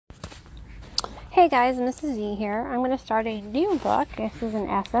Hey guys, Mrs. Z here. I'm going to start a new book. This is an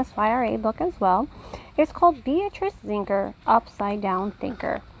SSYRA book as well. It's called Beatrice Zinker Upside Down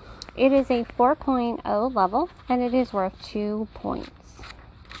Thinker. It is a 4.0 level and it is worth 2 points.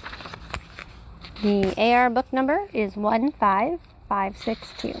 The AR book number is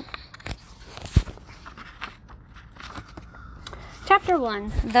 15562. Chapter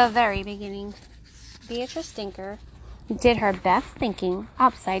 1, the very beginning. Beatrice Zinker did her best thinking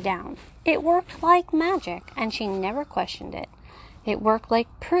upside down. It worked like magic, and she never questioned it. It worked like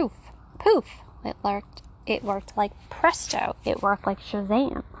poof. It worked like presto. It worked like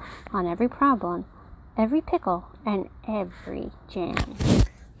Shazam on every problem, every pickle, and every jam.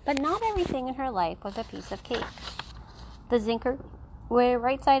 But not everything in her life was a piece of cake. The Zinker were a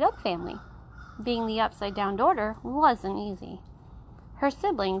right-side-up family. Being the upside-down daughter wasn't easy. Her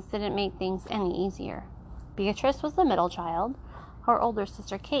siblings didn't make things any easier. Beatrice was the middle child. Her older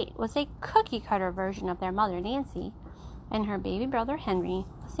sister Kate was a cookie-cutter version of their mother Nancy, and her baby brother Henry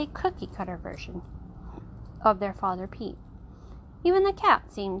was a cookie-cutter version of their father Pete. Even the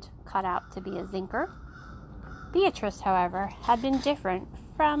cat seemed cut out to be a Zinker. Beatrice, however, had been different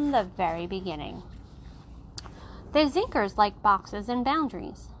from the very beginning. The Zinkers liked boxes and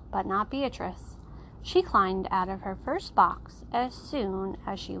boundaries, but not Beatrice. She climbed out of her first box as soon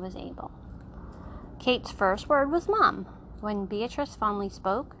as she was able. Kate's first word was Mom. When Beatrice fondly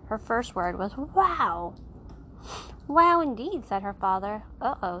spoke, her first word was wow. Wow indeed, said her father.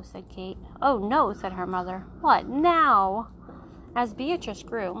 Uh-oh, said Kate. Oh no, said her mother. What now? As Beatrice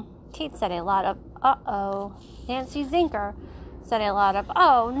grew, Kate said a lot of uh-oh. Nancy Zinker said a lot of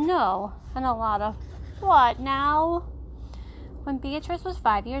oh no, and a lot of what now? When Beatrice was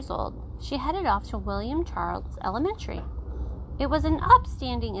 5 years old, she headed off to William Charles Elementary. It was an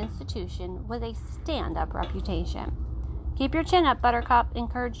upstanding institution with a stand-up reputation. Keep your chin up, Buttercup,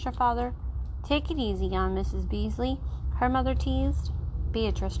 encouraged her father. Take it easy on Mrs. Beasley, her mother teased.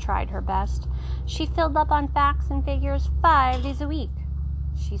 Beatrice tried her best. She filled up on facts and figures 5 days a week.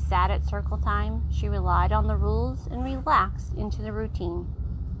 She sat at circle time. She relied on the rules and relaxed into the routine.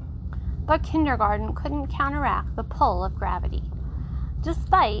 But kindergarten couldn't counteract the pull of gravity.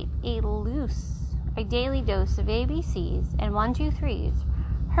 Despite a daily dose of ABCs and 1, 2, 3s,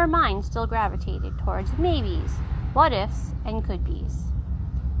 her mind still gravitated towards maybes, what-ifs, and could-bes.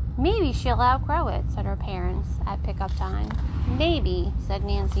 Maybe she'll outgrow it, said her parents at pickup time. Maybe, said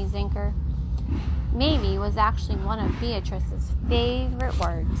Nancy Zinker. Maybe was actually one of Beatrice's favorite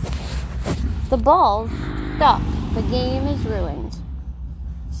words. The ball's stuck. The game is ruined.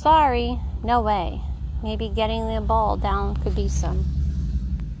 Sorry, no way. Maybe getting the ball down could be some.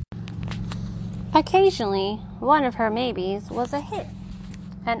 Occasionally, one of her maybes was a hit,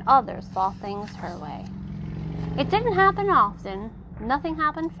 and others saw things her way. It didn't happen often, nothing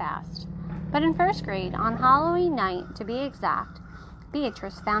happened fast, but in first grade, on Halloween night to be exact,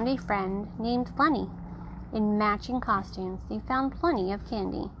 Beatrice found a friend named Lenny. In matching costumes, they found plenty of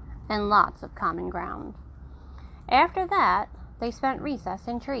candy and lots of common ground. After that, they spent recess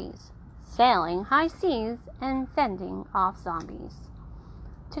in trees, sailing high seas and fending off zombies.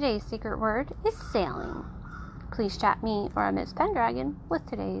 Today's secret word is sailing. Please chat me or Miss Pendragon with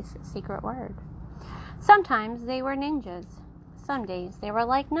today's secret word. Sometimes they were ninjas. Some days they were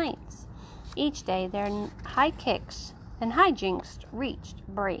like knights. Each day their high kicks and hijinks reached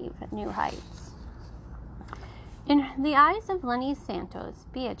brave new heights. In the eyes of Lenny Santos,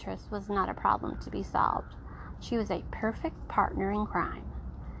 Beatrice was not a problem to be solved. She was a perfect partner in crime.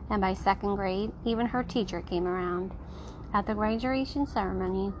 And by second grade, even her teacher came around. At the graduation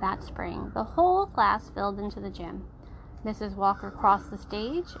ceremony that spring, the whole class filled into the gym. Mrs. Walker crossed the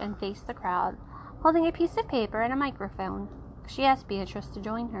stage and faced the crowd, holding a piece of paper and a microphone. She asked Beatrice to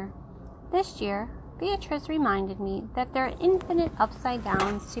join her. This year, Beatrice reminded me that there are infinite upside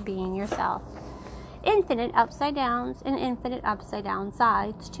downs to being yourself. Infinite upside downs and infinite upside down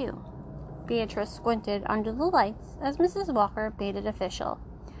sides, too. Beatrice squinted under the lights as Mrs. Walker made it official.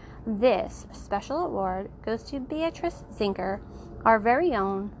 This special award goes to Beatrice Zinker, our very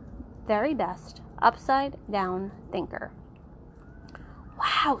own, very best, upside-down thinker.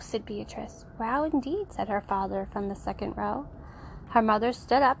 Wow, said Beatrice. Wow indeed, said her father from the second row. Her mother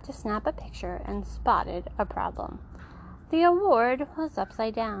stood up to snap a picture and spotted a problem. The award was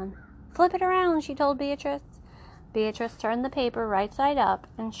upside down. Flip it around, she told Beatrice. Beatrice turned the paper right side up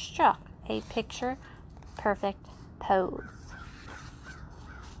and struck a picture-perfect pose.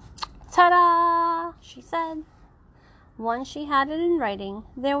 Ta-da, she said. Once she had it in writing,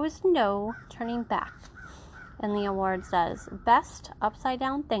 there was no turning back. And the award says, Best Upside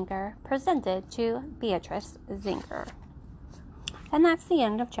Down Thinker, presented to Beatrice Zinker. And that's the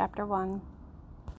end of Chapter 1.